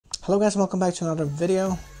Hello guys, welcome back to another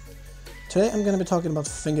video. Today I'm going to be talking about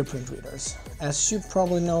fingerprint readers. As you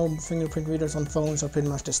probably know, fingerprint readers on phones are pretty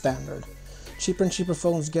much the standard. Cheaper and cheaper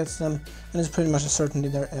phones gets them, and it's pretty much a certainty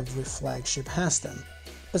that every flagship has them.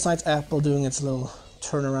 Besides Apple doing its little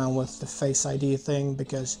turnaround with the Face ID thing,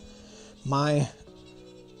 because my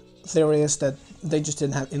theory is that they just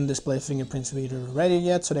didn't have in-display fingerprint reader ready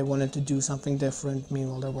yet, so they wanted to do something different.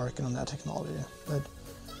 Meanwhile, they're working on that technology. But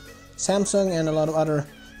Samsung and a lot of other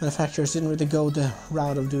manufacturers didn't really go the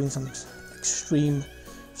route of doing some extreme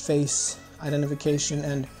face identification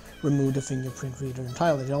and remove the fingerprint reader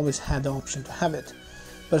entirely. They always had the option to have it.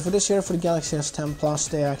 But for this year, for the Galaxy S10 Plus,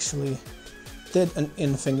 they actually did an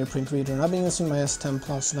in-fingerprint reader. And I've been using my S10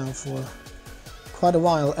 Plus now for quite a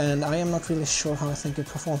while, and I am not really sure how I think it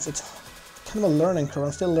performs. It's kind of a learning curve.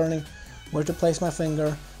 I'm still learning where to place my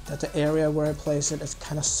finger, that the area where I place it is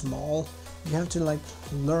kind of small. You have to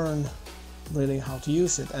learn really how to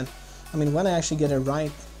use it, and I mean, when I actually get it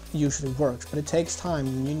right, it usually works, but it takes time.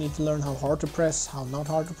 You need to learn how hard to press, how not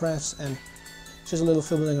hard to press, and just a little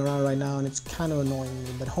fiddling around right now, and it's kind of annoying me,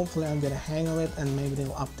 but hopefully I'll get a hang of it, and maybe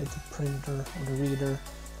they'll update the printer or the reader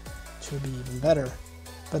to be even better.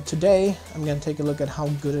 But today I'm going to take a look at how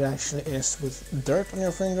good it actually is with dirt on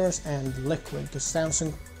your fingers and liquid, because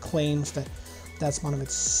Samsung claims that that's one of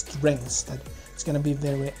its strengths, that it's going to be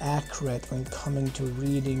very accurate when coming to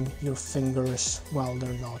reading your fingers while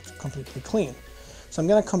they're not completely clean. So I'm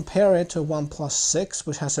going to compare it to a OnePlus 6,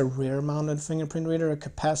 which has a rear mounted fingerprint reader, a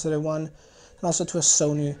capacitive one, and also to a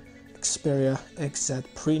Sony Xperia XZ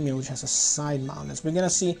Premium, which has a side mounted. So we're going to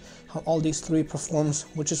see how all these three performs,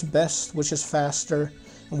 which is best, which is faster,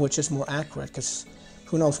 and which is more accurate, because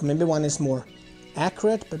who knows, maybe one is more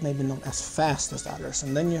accurate but maybe not as fast as the others,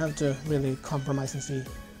 and then you have to really compromise and see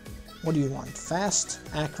what do you want, fast,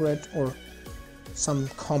 accurate, or some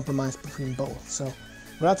compromise between both. So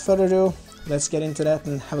without further ado, let's get into that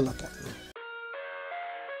and have a look at them.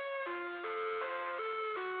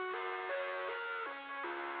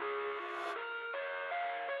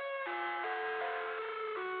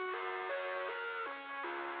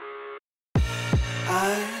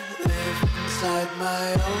 I live inside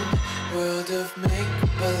my own world of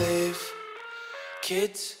make-believe.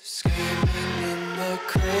 Kids screaming in the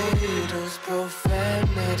cradles,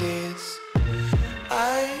 profanities.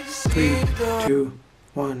 I see 3, 2,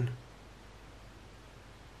 1.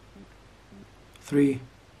 3,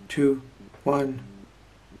 2, 1.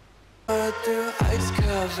 through ice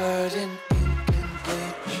covered in ink and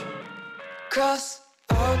bleach. Cross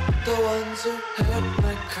out the ones who heard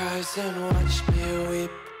my cries and watched me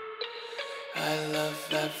weep. I love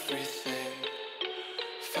everything.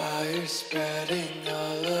 Fire spreading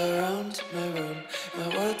all around my room.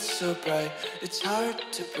 My world's so bright, it's hard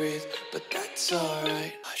to breathe, but that's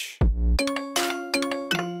alright. Hush.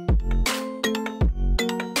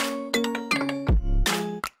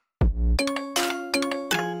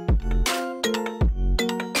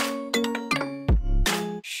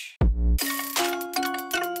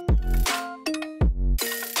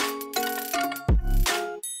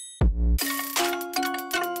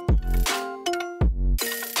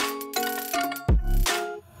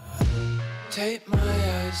 Take my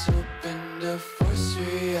eyes open to force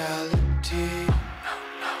reality.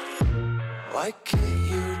 Why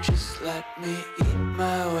can't you just let me eat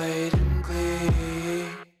my weight in glee?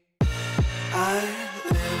 I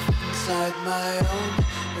live inside my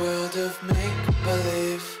own world of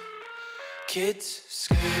make-believe. Kids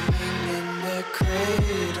screaming in their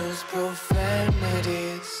cradles,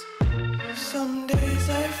 profanities. Some days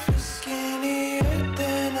I feel skinnier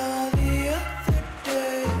than all the other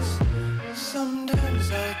days.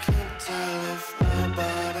 Sometimes I can't tell if my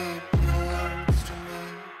body belongs to me.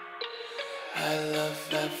 I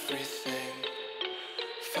love everything.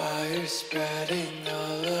 Fire spreading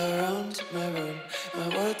all around my room.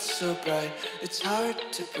 My world's so bright, it's hard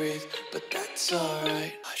to breathe, but that's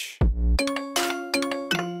alright. Hush.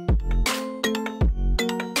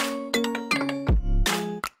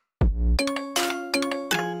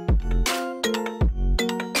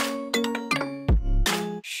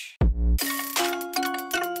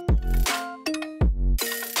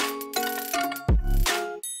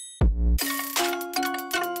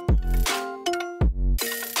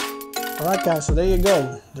 Alright guys, so there you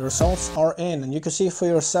go. The results are in, and you can see for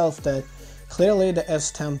yourself that clearly the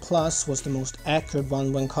S10 Plus was the most accurate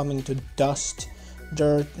one when coming to dust,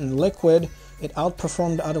 dirt, and liquid. It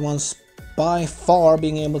outperformed the other ones by far,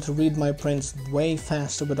 being able to read my prints way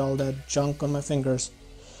faster with all that junk on my fingers.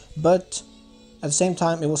 But at the same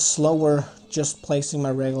time, it was slower just placing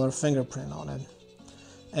my regular fingerprint on it.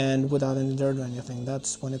 And without any dirt or anything,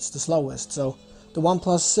 that's when it's the slowest. So The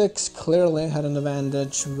OnePlus 6 clearly had an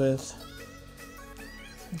advantage with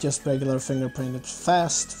just regular fingerprint. It's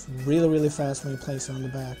fast, really fast when you place it on the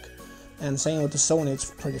back. And same with the Sony,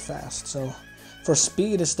 it's pretty fast. So for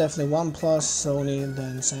speed, it's definitely OnePlus, Sony,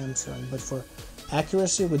 then Samsung. But for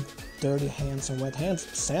accuracy with dirty hands and wet hands,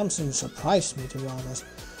 Samsung surprised me, to be honest.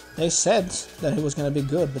 They said that it was going to be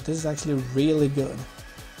good, but this is actually really good.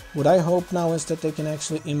 What I hope now is that they can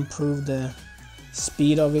actually improve the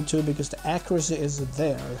speed of it too, because the accuracy is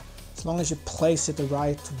there. As long as you place it the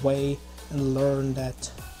right way and learn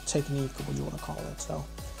that technique, or what you want to call it. So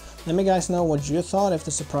let me guys know what you thought, if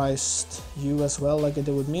this surprised you as well like it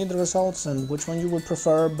did with me, the results, and which one you would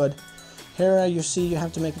prefer. But here you see you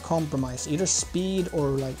have to make a compromise, either speed or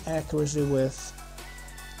like accuracy with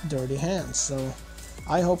dirty hands. So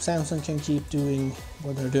I hope Samsung can keep doing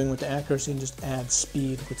what they're doing with the accuracy and just add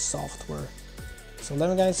speed with software. So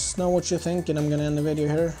let me guys know what you think, and I'm gonna end the video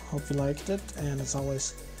here. Hope you liked it, and as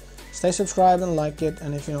always, stay subscribed and like it,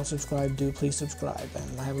 and if you're not subscribed, do please subscribe.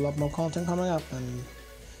 And I have a lot more content coming up, and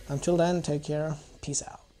until then, take care, peace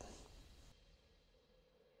out.